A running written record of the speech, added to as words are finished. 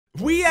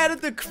we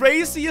added the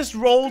craziest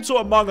role to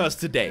Among Us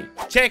today.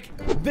 Check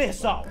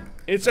this out.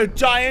 It's a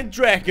giant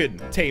dragon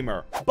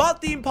tamer.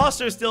 But the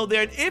imposter is still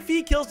there, and if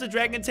he kills the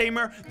dragon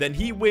tamer, then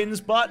he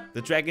wins, but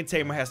the dragon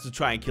tamer has to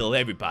try and kill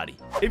everybody.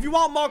 If you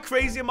want more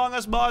crazy Among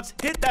Us mods,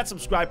 hit that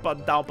subscribe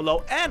button down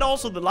below, and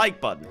also the like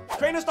button.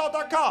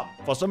 Crainerstore.com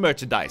for some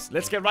merchandise.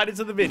 Let's get right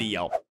into the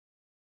video.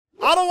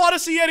 I don't want to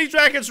see any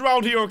dragons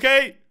around here,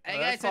 okay? Hey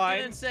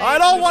guys, I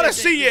don't want to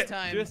see it.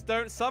 Just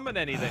don't summon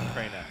any then,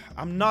 Crainer.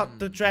 I'm not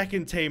the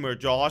dragon tamer,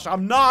 Josh.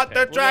 I'm not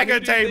the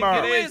dragon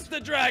tamer. Who is the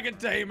dragon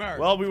tamer?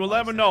 Well, we will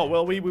never know.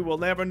 Well, we will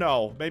never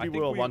know. Maybe we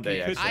will one day,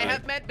 actually. I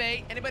have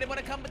medbay. Anybody want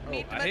to come with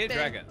me to medbay? I hear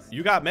dragons.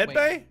 You got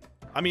medbay?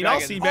 I mean,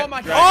 I'll see Oh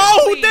my medbay. God.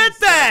 Oh, who did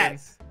that?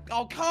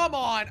 Oh, come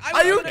on.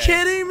 Are you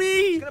kidding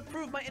me? I'm gonna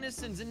prove my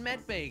innocence in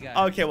medbay, guys.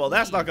 Okay, well,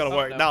 that's not gonna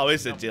work now,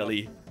 is it,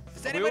 Jilly?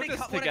 Does anybody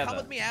want to come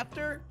with me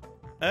after?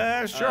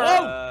 Sure.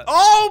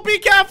 Oh, be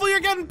careful,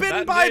 you're getting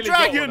bitten by a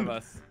dragon.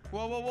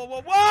 Whoa, whoa, whoa,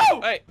 whoa,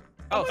 whoa! Hey.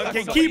 Oh,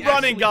 okay, keep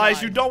running,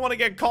 guys. You don't want to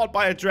get caught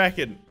by a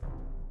dragon.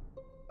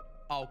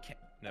 Okay.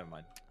 Never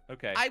mind.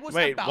 Okay. I was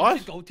about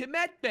to go to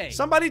medbay.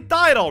 Somebody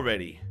died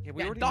already. Yeah,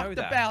 we already Dr. know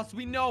that. Bounce,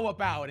 we know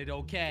about it,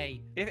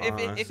 okay?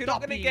 If you're not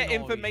going to get being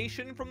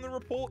information from the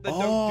report, then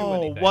don't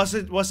do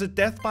anything. Was it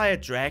death by a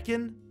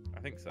dragon?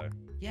 I think so.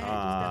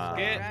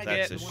 Yeah,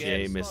 that's a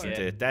shame, isn't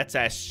it? That's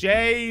a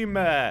shame.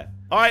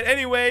 All right,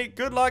 anyway,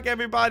 good luck,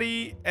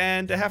 everybody,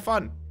 and have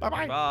fun.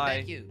 Bye-bye. Bye.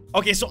 Thank you.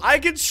 Okay, so I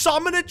can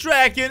summon a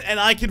dragon, and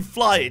I can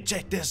fly it.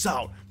 Check this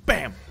out.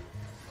 Bam.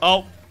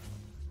 Oh,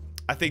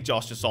 I think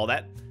Josh just saw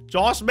that.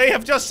 Josh may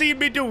have just seen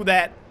me do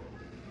that.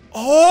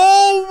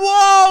 Oh,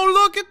 whoa,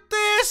 look at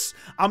this.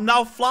 I'm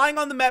now flying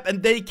on the map,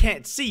 and they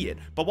can't see it.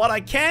 But what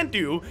I can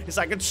do is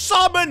I can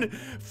summon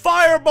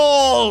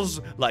fireballs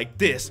like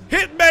this.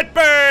 Hit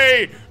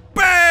medbay.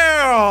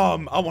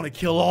 Bam! I want to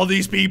kill all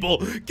these people.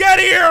 Get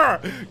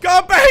here!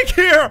 Come back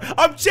here!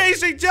 I'm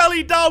chasing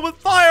Jelly down with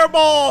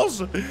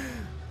fireballs! Oh,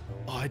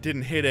 I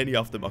didn't hit any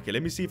of them. Okay,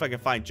 let me see if I can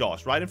find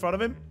Josh right in front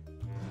of him.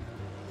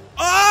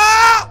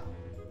 Ah!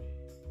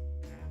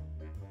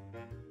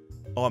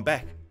 Oh, I'm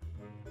back.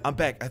 I'm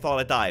back. I thought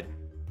I died.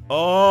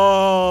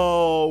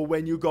 Oh,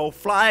 when you go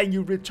flying,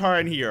 you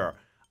return here.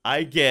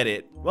 I get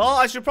it. Well,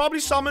 I should probably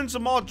summon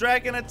some more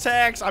dragon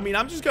attacks. I mean,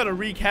 I'm just gonna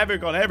wreak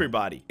havoc on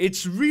everybody.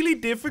 It's really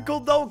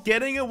difficult, though,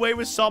 getting away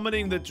with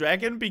summoning the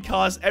dragon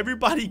because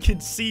everybody can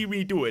see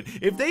me do it.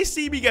 If they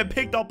see me get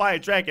picked up by a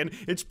dragon,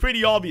 it's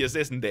pretty obvious,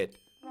 isn't it?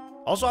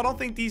 Also, I don't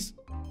think these...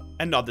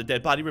 Another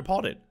dead body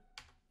reported.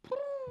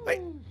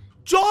 Wait,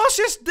 Josh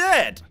is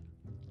dead.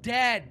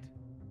 Dead.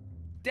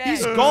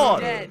 He's gone.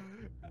 Dead.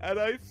 And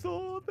I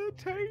saw the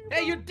tamer.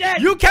 Hey, you're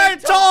dead. You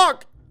can't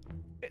talk.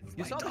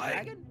 You saw the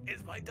dragon?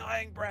 It's my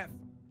dying breath.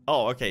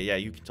 Oh, okay, yeah,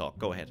 you can talk.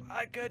 Go ahead.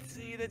 I could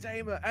see the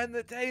tamer, and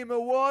the tamer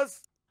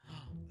was...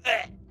 Oh,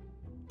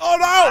 no!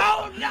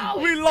 Oh,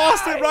 no! We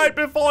lost it right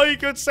before he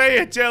could say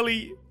it,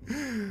 Jelly.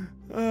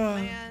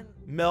 Man.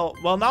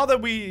 Well, now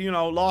that we, you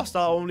know, lost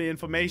our only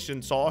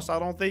information source, I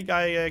don't think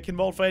I can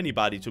vote for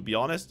anybody, to be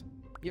honest.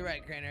 You're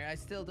right, Crainer. I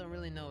still don't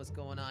really know what's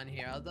going on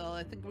here, although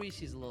I think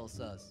Rishi's a little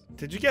sus.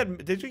 Did you get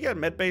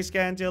medbay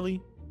scan,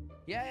 Jelly?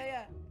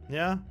 Yeah.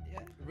 Yeah?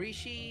 Yeah.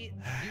 Rishi,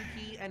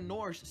 Yuki, and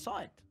Norse saw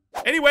it.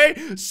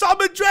 Anyway,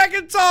 summon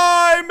dragon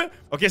time!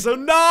 Okay, so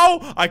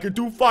now I can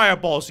do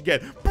fireballs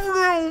again.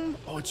 Boom!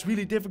 Oh, it's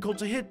really difficult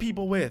to hit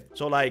people with.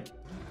 So, like,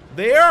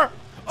 there.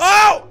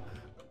 Oh!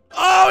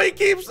 Oh, he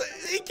keeps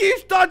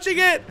touching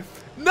it.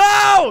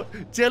 No!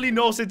 Jelly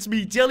knows it's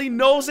me. Jelly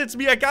knows it's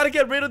me. I gotta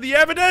get rid of the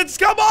evidence.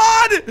 Come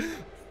on!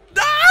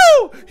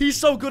 No! He's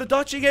so good at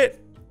dodging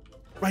it.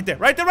 Right there.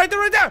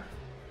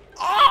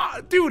 Ah,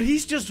 dude,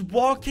 he's just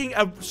walking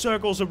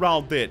circles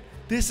around it.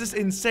 This is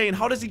insane.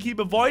 How does he keep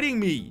avoiding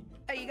me?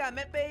 Hey, you got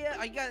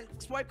medbay? You got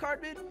swipe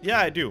card, man? Yeah,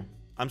 I do.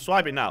 I'm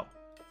swiping now.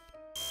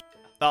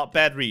 Oh,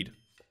 bad read.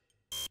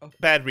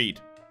 Bad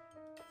read.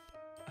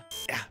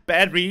 Yeah,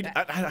 bad read.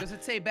 Does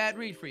it say bad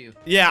read for you?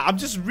 Yeah, I'm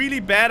just really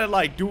bad at,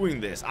 like,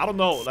 doing this. I don't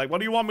know. Like, what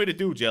do you want me to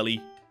do,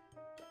 Jelly?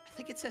 I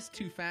think it says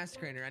too fast,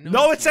 Crainer. I know.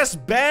 No, it says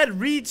bad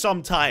read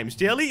sometimes,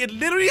 Jelly. It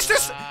literally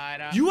says...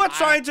 You are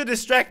trying to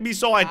distract me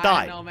so I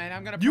die. No, man.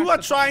 I'm gonna you are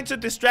trying to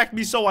distract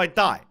me so I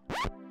die.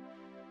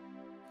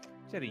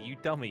 Jelly, you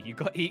dummy. You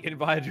got eaten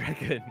by a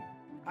dragon.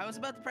 I was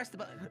about to press the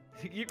button.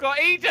 You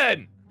got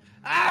eaten!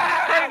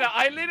 Crainer,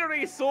 I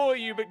literally saw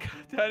you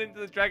turn into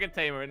the dragon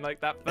tamer in,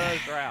 like, that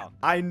first round.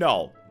 I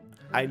know.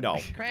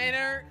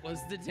 Crainer was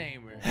the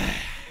tamer.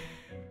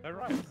 All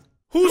right.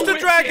 Who's the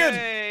dragon?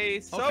 Okay,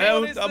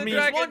 Okay, is I the mean-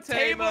 dragon One tamer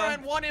tamer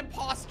and one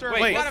imposter.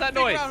 Wait, we what's gotta that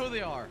figure noise? out who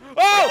they are.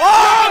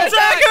 Oh,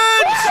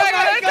 dragons!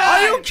 Dragon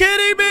Are you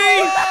kidding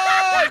me?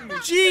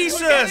 Run! Jesus!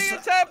 We're getting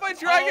attacked by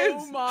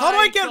dragons! Oh my How do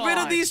I get rid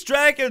of God. these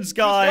dragons,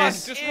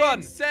 guys? Just run!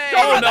 Insane.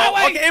 Oh, Run that no.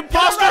 way! Okay,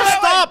 imposter, Run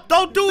that way! stop!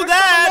 Don't do There's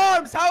that! some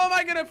alarms. How am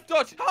I gonna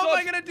Dodge, How am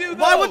I dodge. gonna do those?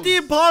 Why would the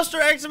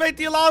imposter activate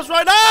the alarms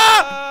right now?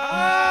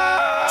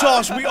 Ah!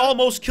 Josh, we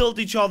almost killed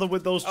each other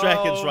with those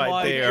dragons Oh right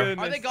my there.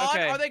 goodness. Are they gone?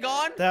 Okay. Are they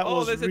gone? That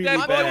was there's a really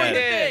dead I'm body doing the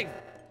bad. here. thing.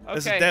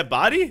 There's a dead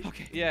body?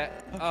 Okay. Yeah.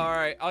 All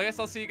right. I guess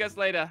I'll see you guys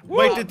later.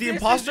 Wait, Whoa, did the this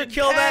imposter is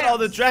kill that or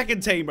the intense. dragon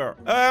tamer?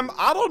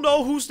 I don't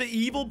know who's the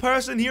evil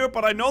person here,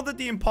 but I know that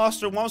the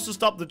imposter wants to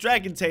stop the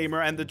dragon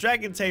tamer and the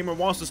dragon tamer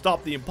wants to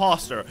stop the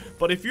imposter.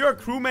 But if you're a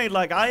crewmate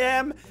like I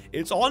am,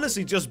 it's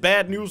honestly just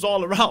bad news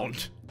all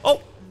around.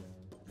 Oh!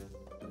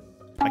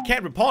 I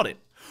can't report it.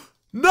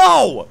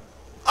 No!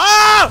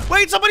 Ah!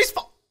 Wait, somebody's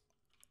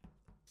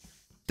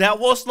That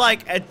was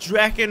like a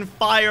dragon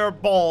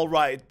fireball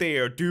right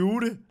there,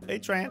 dude. Hey,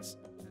 Trance.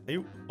 Are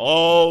you?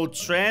 Oh,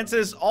 Trance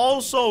is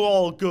also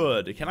all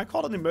good. Can I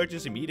call an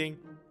emergency meeting?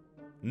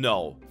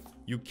 No.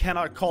 You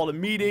cannot call a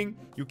meeting.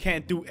 You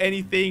can't do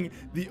anything.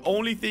 The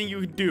only thing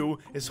you can do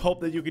is hope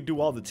that you can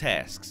do all the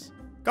tasks.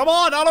 Come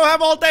on, I don't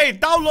have all day.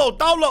 Download,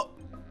 download.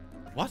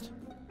 What?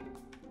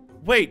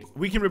 Wait,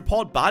 we can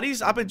report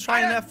bodies? I've been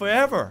trying that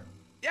forever.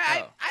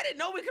 Yeah, I didn't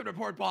know we could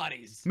report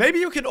bodies. Maybe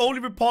you can only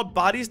report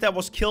bodies that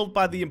was killed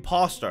by the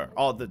imposter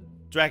or the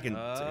dragon.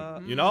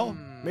 You know?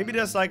 Maybe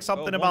there's like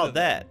something about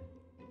that.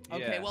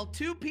 Okay, well,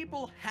 2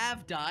 people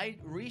have died.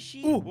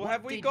 Rishi, Ooh. Well,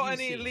 have we got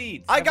any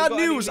leads? I Have we got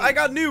any news. leads? I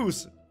got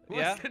news.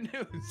 Yeah. What's the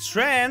news?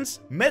 Trans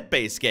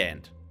medbay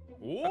scanned.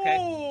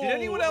 Okay. Did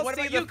anyone else What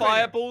see about the you, Crainer?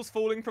 fireballs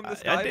falling from the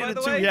sky, I did by it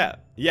the too, way? yeah.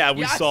 Yeah,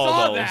 we I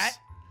saw those. that.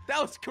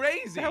 That was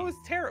crazy. That was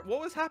terrible.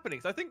 What was happening?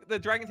 'Cause I think the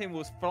dragon team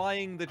was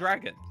flying the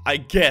dragon. I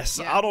guess.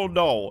 Yeah. I don't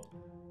know.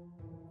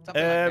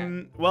 Something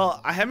like that.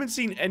 Well, I haven't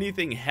seen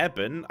anything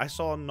happen. I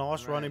saw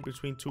Nosh running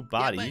between 2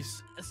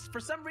 bodies. Yeah, but for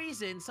some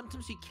reason,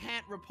 sometimes you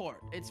can't report.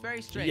 It's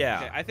very strange. Yeah.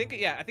 Okay, I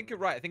think you're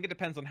right. I think it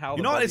depends on how.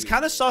 You know what? It's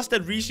kind of sus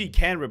that Rishi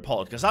can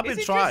report because I've been Is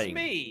it trying. just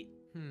me?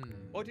 Hmm.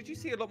 Or did you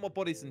see a lot more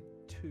bodies than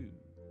 2?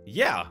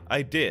 Yeah,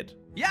 I did.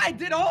 Yeah, I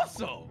did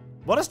also.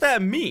 What does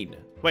that mean?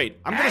 Wait,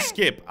 I'm gonna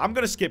skip. I'm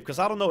gonna skip because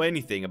I don't know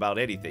anything about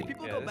anything.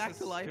 People Yeah, go this back is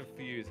to life.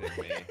 confusing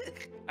me.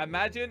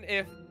 Imagine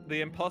if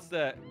the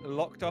imposter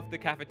locked off the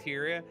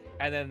cafeteria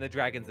and then the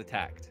dragons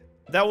attacked.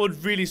 That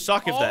would really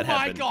suck if that Oh my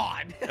happened.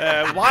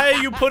 god. Why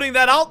are you putting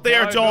that out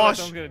there, No, Josh?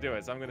 I'm gonna do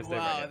it. So I'm gonna stay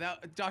Wow, right here.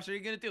 Josh, are you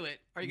gonna do it?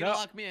 Are you No, gonna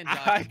lock me in, I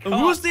Josh? can't.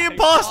 Who's the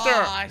imposter?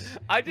 Josh,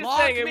 I'm just lock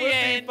saying it me would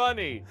in. be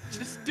funny.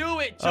 Just do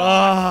it, Josh.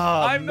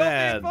 Oh, I'm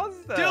man. not the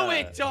imposter. Do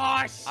it,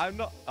 Josh. I'm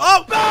not.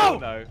 Oh, no!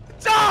 no! No.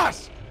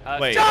 Josh.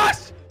 Wait.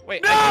 Josh.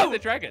 Wait, No! I see the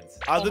dragons.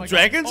 Are Oh the my God.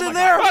 dragons Oh in my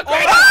there? God.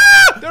 Oh,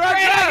 Ah! There are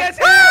dragons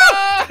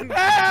Run!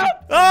 Help!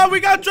 Oh, we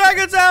got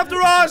dragons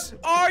after us!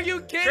 Are you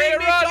kidding Crainer,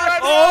 me, run, Josh? run,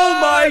 Oh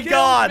my Kill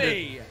God!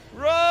 me.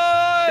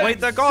 Run! Wait,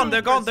 they're gone, they're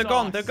Super gone, they're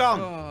gone, sauce. they're gone.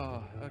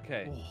 Oh,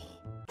 okay.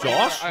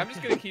 Josh? I'm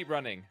just gonna keep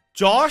running.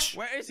 Josh?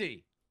 Where is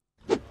he?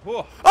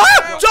 Whoa.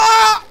 Ah!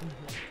 Josh!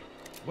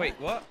 Wait,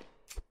 what?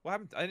 What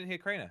happened? I didn't hear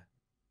Crainer.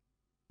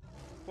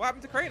 What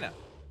happened to Crainer?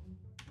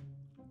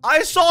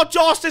 I saw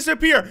Josh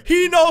disappear.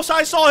 He knows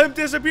I saw him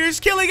disappear. He's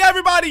killing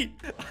everybody.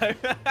 I'm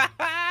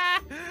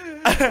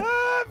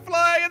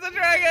flying as a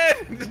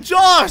dragon!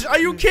 Josh, are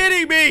you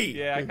kidding me?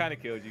 Yeah, I kind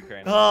of killed you,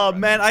 Crainer. Oh,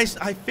 man, I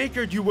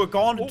figured you were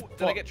gone. Oh,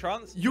 did I get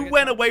trans? You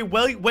went away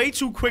way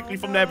too quickly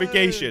from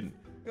navigation.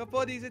 Your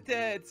bodies are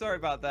dead. Sorry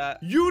about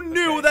that. You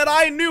knew Okay. that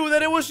I knew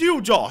that it was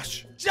you,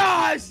 Josh.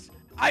 Josh!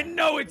 I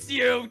know it's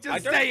you.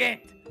 Just say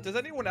it. Does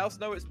anyone else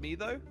know it's me,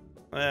 though?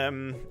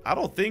 I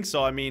don't think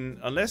so. I mean,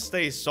 unless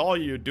they saw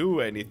you do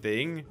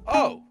anything.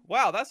 Oh,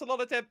 wow, that's a lot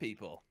of dead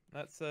people.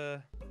 That's,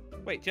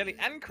 Wait, Jelly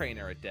and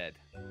Crainer are dead.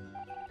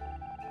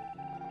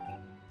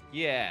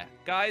 Yeah,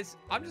 guys,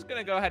 I'm just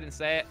gonna go ahead and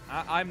say it.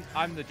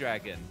 I'm the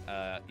dragon.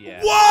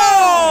 Yeah.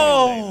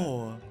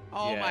 Whoa!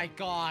 Oh Yeah. my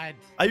God.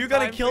 Are you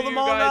gonna Time kill for them you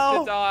all guys now?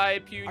 to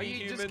die, puny Are you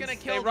humans. just gonna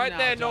Stay kill them right now,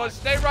 there, Noah. Josh?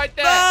 Stay right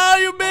there. No,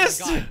 you Oh my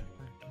missed. God.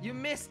 You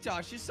missed,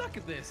 Josh. You suck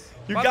at this.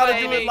 You Bye, gotta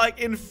do baby. it like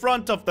in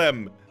front of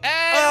them.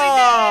 Hey,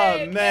 Oh, we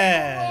did it!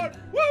 man.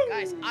 Woo!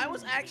 Guys, I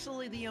was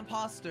actually the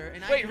imposter,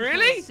 and I Wait, didn't kill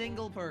really? a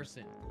single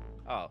person.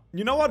 Oh.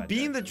 You know what?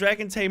 Being the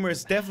dragon tamer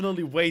is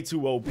definitely way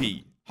too OP.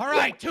 All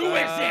right, who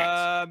is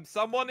it?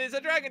 Someone is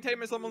a dragon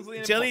tamer. Someone's the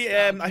Jelly,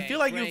 imposter. I Okay, feel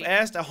like great. you've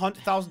asked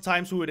 100,000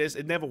 times who it is.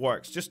 It never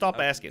works. Just stop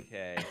asking.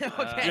 Okay.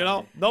 Okay. You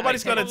know,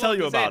 nobody's Okay. gonna tell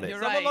you about You're it.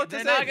 Someone right. locked They're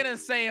us not in. gonna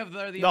say if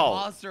they're the No,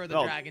 imposter or the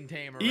no. dragon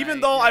tamer. Even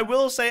right? though Yeah. I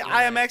will say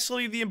I am right.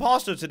 actually the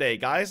imposter today,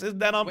 guys. Isn't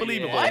that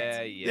unbelievable? what?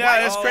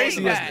 Yeah, it's Oh,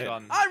 crazy, the isn't mask it?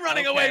 on. I'm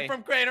running Okay. away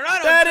from Crainer. I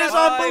don't That is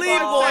trust-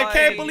 unbelievable. I bye.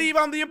 can't believe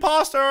I'm the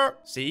imposter.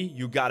 See,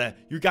 you gotta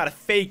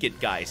fake it,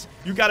 guys.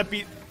 You gotta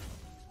be.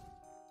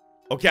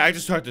 Okay, I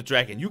just heard the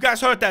dragon. You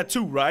guys heard that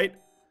too, right?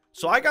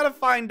 So I gotta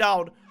find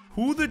out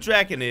who the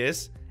dragon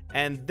is,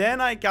 and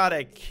then I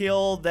gotta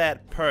kill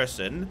that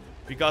person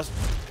because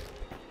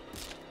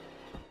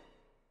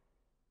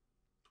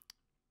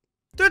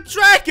the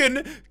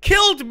dragon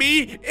killed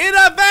me in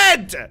a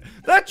vent.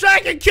 The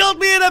dragon killed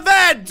me in a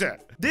vent.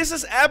 This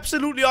is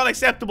absolutely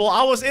unacceptable.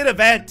 I was in a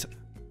vent.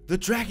 The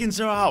dragons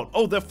are out.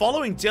 Oh, they're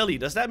following Jelly.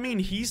 Does that mean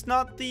he's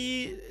not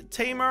the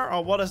tamer,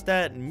 or what does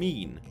that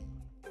mean?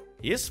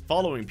 He is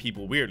following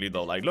people weirdly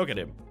though. Like, look at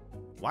him.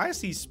 Why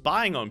is he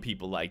spying on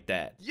people like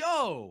that?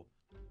 Yo,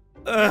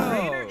 Ugh.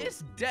 Crainer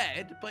is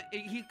dead, but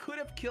he could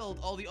have killed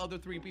all the other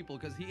 3 people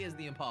because he is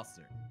the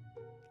imposter.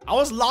 I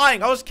was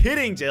lying. I was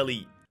kidding,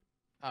 Jelly.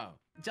 Oh.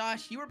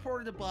 Josh, you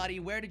reported a body.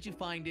 Where did you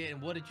find it,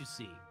 and what did you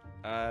see?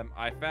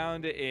 I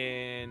found it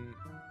in...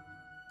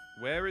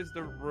 Where is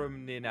the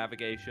room near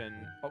navigation?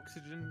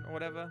 Oxygen or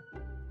whatever?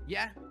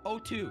 Yeah,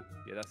 O2.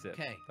 Yeah, that's it.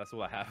 Okay. That's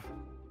all I have.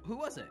 Who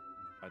was it?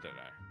 I don't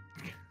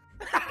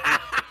know.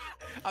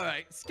 All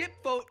right, skip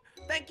vote.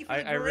 Thank you for the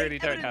I great really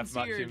don't have evidence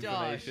much here,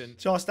 information.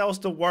 Josh, that was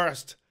the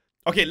worst.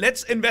 Okay,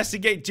 let's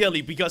investigate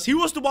Jelly because he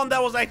was the one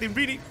that was acting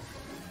really...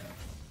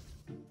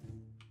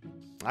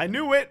 I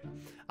knew it.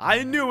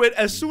 I knew it.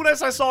 As soon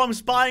as I saw him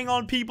spying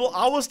on people,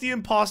 I was the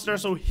imposter,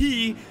 so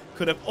he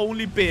could have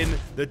only been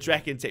the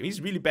dragon tamer.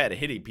 He's really bad at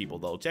hitting people,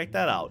 though. Check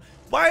that out.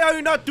 Why are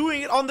you not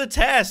doing it on the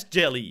test,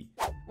 Jelly?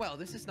 Well,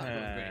 this is not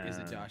going great, is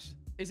it, Josh?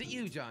 Is it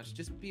you, Josh?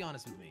 Just be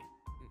honest with me.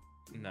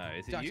 No,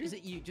 is it Josh, you? is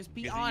it you? Just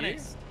be Is it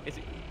honest. you? Is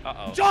it...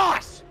 Uh-oh.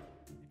 Josh!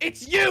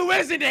 It's you,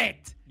 isn't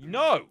it?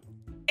 No!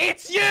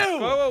 It's you!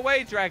 Go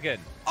away, dragon!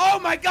 Oh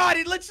my god,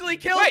 he literally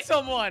killed Wait.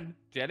 someone!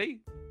 Jelly?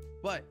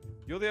 What?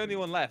 You're the only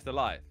one left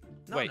alive.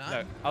 No, Wait, I'm no,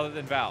 not. other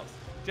than Val's.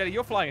 Jelly,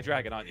 you're flying a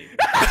dragon, aren't you?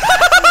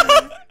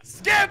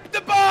 Skip the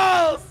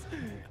balls!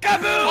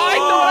 Kaboom! I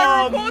thought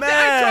I Oh, reported. man.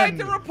 I tried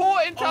to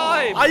report in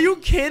time. Are you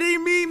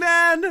kidding me,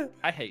 man?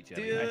 I hate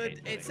Jelly. I Dude,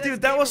 hate Jelly. it says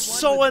Dude, that game was one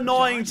so with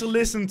annoying Josh. to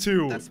listen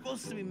to. That's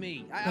supposed to be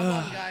me. I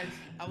won, guys.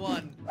 I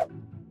won.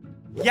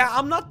 Yeah,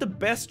 I'm not the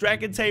best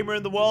dragon tamer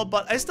in the world,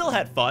 but I still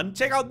had fun.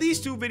 Check out these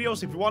two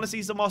videos if you want to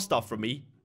see some more stuff from me.